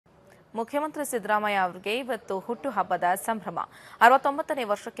ಮುಖ್ಯಮಂತ್ರಿ ಸಿದ್ದರಾಮಯ್ಯ ಅವರಿಗೆ ಇವತ್ತು ಹುಟ್ಟುಹಬ್ಬದ ಸಂಭ್ರಮ. 69ನೇ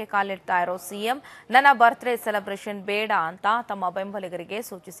ವರ್ಷಕ್ಕೆ ಕಾಲಿಡ್ತಾ ಇರೋ ಸಿಎಂ ನನ್ನ ಬರ್ತ್ಡೇ ಸೆಲೆಬ್ರೇಷನ್ ಬೇಡ ಅಂತ ತಮ್ಮ ಬೆಂಬಲಿಗರಿಗೆ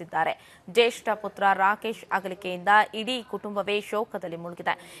ಸೂಚಿಸಿದ್ದಾರೆ. ಜ್ಯೇಷ್ಠ ಪುತ್ರ ರಾಕೇಶ್ ಅಗಲಿಕೆಯಿಂದ ಇಡೀ ಕುಟುಂಬವೇ ಶೋಕದಲ್ಲಿ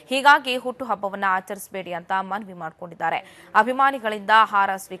ಮುಳುಗಿದೆ. ಹೀಗಾಗಿ ಹುಟ್ಟುಹಬ್ಬವನ್ನು ಆಚರಿಸಬೇಡಿ ಅಂತ ಮನವಿ ಮಾಡಿಕೊಂಡಿದ್ದಾರೆ. ಅಭಿಮಾನಿಗಳಿಂದ ಹಾರ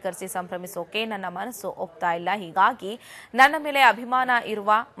ಸ್ವೀಕರಿಸಿ ಸಂಭ್ರಮಿಸೋಕೆ ನನ್ನ ಮನಸ್ಸು ಒಪ್ತಾ ಇಲ್ಲ. ಹೀಗಾಗಿ ನನ್ನ ಮೇಲೆ ಅಭಿಮಾನ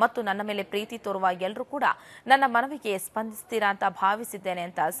ಇರುವ ಮತ್ತು ನನ್ನ ಮೇಲೆ ಪ್ರೀತಿ ತೋರುವ ಎಲ್ಲರೂ ಕೂಡ ನನ್ನ ಮನವಿಗೆ ಸ್ಪಂದಿಸ್ತೀರಾ ಅಂತ ಭಾವಿಸಿದ್ದೇನೆ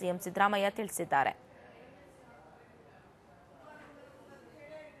ಅಂತ ಸಿಎಂ ಸಿದ್ದರಾಮಯ್ಯ ತಿಳಿಸಿದ್ದಾರೆ.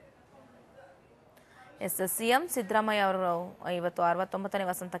 ಸಿಎಂ ಸಿದ್ದರಾಮಯ್ಯ ಅವರು ಇವತ್ತು 69ನೇ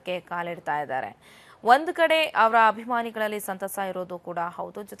ವಸಂತಕ್ಕೆ ಕಾಲಿಡ್ತಾ ಇದ್ದಾರೆ. ಒಂದು ಕಡೆ ಅವರ ಅಭಿಮಾನಿಗಳಲ್ಲಿ ಸಂತಸ ಇರೋದು ಕೂಡ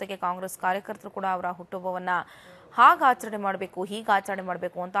ಹೌದು. ಜೊತೆಗೆ ಕಾಂಗ್ರೆಸ್ ಕಾರ್ಯಕರ್ತರು ಕೂಡ ಅವರ ಹುಟ್ಟುಹಬ್ಬವನ್ನ ಹಾಗೆ ಆಚರಣೆ ಮಾಡಬೇಕು, ಹೀಗೆ ಆಚರಣೆ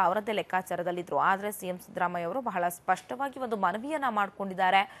ಮಾಡಬೇಕು ಅಂತ ಅವರದ್ದೇ ಲೆಕ್ಕಾಚಾರದಲ್ಲಿದ್ರು. ಆದರೆ ಸಿಎಂ ಸಿದ್ದರಾಮಯ್ಯ ಅವರು ಬಹಳ ಸ್ಪಷ್ಟವಾಗಿ ಒಂದು ಮನವಿಯನ್ನ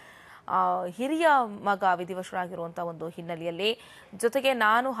ಮಾಡಿಕೊಂಡಿದ್ದಾರೆ. ಹಿರಿಯ ಮಗ ವಿಧಿವಶರಾಗಿರುವಂಥ ಒಂದು ಹಿನ್ನೆಲೆಯಲ್ಲಿ ಜೊತೆಗೆ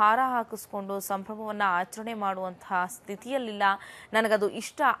ನಾನು ಹಾರ ಹಾಕಿಸ್ಕೊಂಡು ಸಂಭ್ರಮವನ್ನು ಆಚರಣೆ ಮಾಡುವಂತಹ ಸ್ಥಿತಿಯಲ್ಲಿಲ್ಲ, ನನಗದು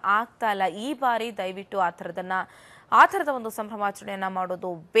ಇಷ್ಟ ಆಗ್ತಾ ಇಲ್ಲ. ಈ ಬಾರಿ ದಯವಿಟ್ಟು ಆ ಥರದ ಒಂದು ಸಂಭ್ರಮಾಚರಣೆಯನ್ನು ಮಾಡೋದು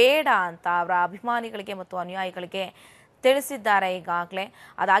ಬೇಡ ಅಂತ ಅವರ ಅಭಿಮಾನಿಗಳಿಗೆ ಮತ್ತು ಅನುಯಾಯಿಗಳಿಗೆ ತಿಳಿಸಿದ್ದಾರೆ ಈಗಾಗಲೇ.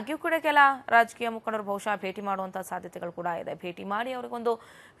 ಆದಾಗ್ಯೂ ಕೂಡ ಕೆಲ ರಾಜಕೀಯ ಮುಖಂಡರು ಬಹುಶಃ ಭೇಟಿ ಮಾಡುವಂಥ ಸಾಧ್ಯತೆಗಳು ಕೂಡ ಇದೆ. ಭೇಟಿ ಮಾಡಿ ಅವರಿಗೊಂದು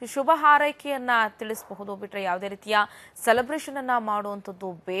ಶುಭ ಹಾರೈಕೆಯನ್ನ ತಿಳಿಸಬಹುದು. ಬಿಟ್ಟರೆ ಯಾವುದೇ ರೀತಿಯ ಸೆಲೆಬ್ರೇಷನ್ ಅನ್ನ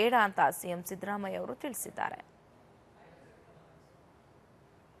ಮಾಡುವಂಥದ್ದು ಬೇಡ ಅಂತ ಸಿಎಂ ಸಿದ್ದರಾಮಯ್ಯ ಅವರು ತಿಳಿಸಿದ್ದಾರೆ.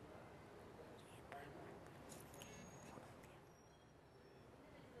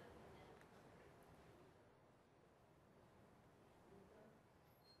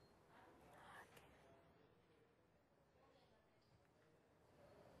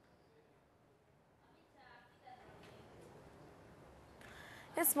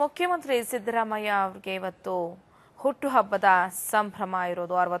 ಮುಖ್ಯಮಂತ್ರಿ ಸಿದ್ದರಾಮಯ್ಯ ಅವರಿಗೆ ಇವತ್ತು ಹುಟ್ಟುಹಬ್ಬದ ಸಂಭ್ರಮ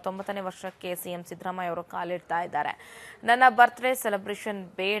ಇರೋದು. 69ನೇ ವರ್ಷಕ್ಕೆ ಸಿಎಂ ಸಿದ್ದರಾಮಯ್ಯ ಅವರು ಕಾಲಿಡ್ತಾ ಇದ್ದಾರೆ. ನನ್ನ ಬರ್ತ್ಡೇ ಸೆಲೆಬ್ರೇಷನ್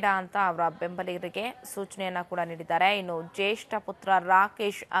ಬೇಡ ಅಂತ ಅವರ ಬೆಂಬಲಿಗರಿಗೆ ಸೂಚನೆಯನ್ನ ಕೂಡ ನೀಡಿದ್ದಾರೆ. ಇನ್ನು ಜ್ಯೇಷ್ಠ ಪುತ್ರ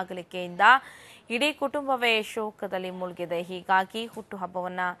ರಾಕೇಶ್ ಅಗಲಿಕೆಯಿಂದ ಇಡೀ ಕುಟುಂಬವೇ ಶೋಕದಲ್ಲಿ ಮುಳುಗಿದೆ. ಹೀಗಾಗಿ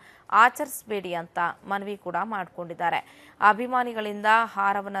ಹುಟ್ಟುಹಬ್ಬವನ್ನ ಆಚರಿಸಬೇಡಿ ಅಂತ ಮನವಿ ಕೂಡ ಮಾಡಿಕೊಂಡಿದ್ದಾರೆ. ಅಭಿಮಾನಿಗಳಿಂದ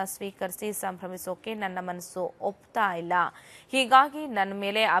ಹಾರವನ್ನ ಸ್ವೀಕರಿಸಿ ಸಂಭ್ರಮಿಸೋಕೆ ನನ್ನ ಮನಸ್ಸು ಒಪ್ತಾ ಇಲ್ಲ. ಹೀಗಾಗಿ ನನ್ನ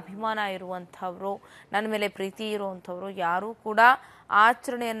ಮೇಲೆ ಅಭಿಮಾನ ಇರುವಂಥವ್ರು, ನನ್ನ ಮೇಲೆ ಪ್ರೀತಿ ಇರುವಂಥವ್ರು ಯಾರೂ ಕೂಡ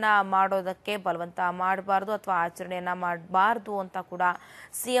ಆಚರಣೆಯನ್ನ ಮಾಡೋದಕ್ಕೆ ಬಲವಂತ ಮಾಡಬಾರ್ದು ಅಥವಾ ಆಚರಣೆಯನ್ನ ಮಾಡಬಾರ್ದು ಅಂತ ಕೂಡ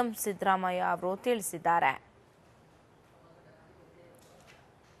ಸಿಎಂ ಸಿದ್ದರಾಮಯ್ಯ ಅವರು ತಿಳಿಸಿದ್ದಾರೆ.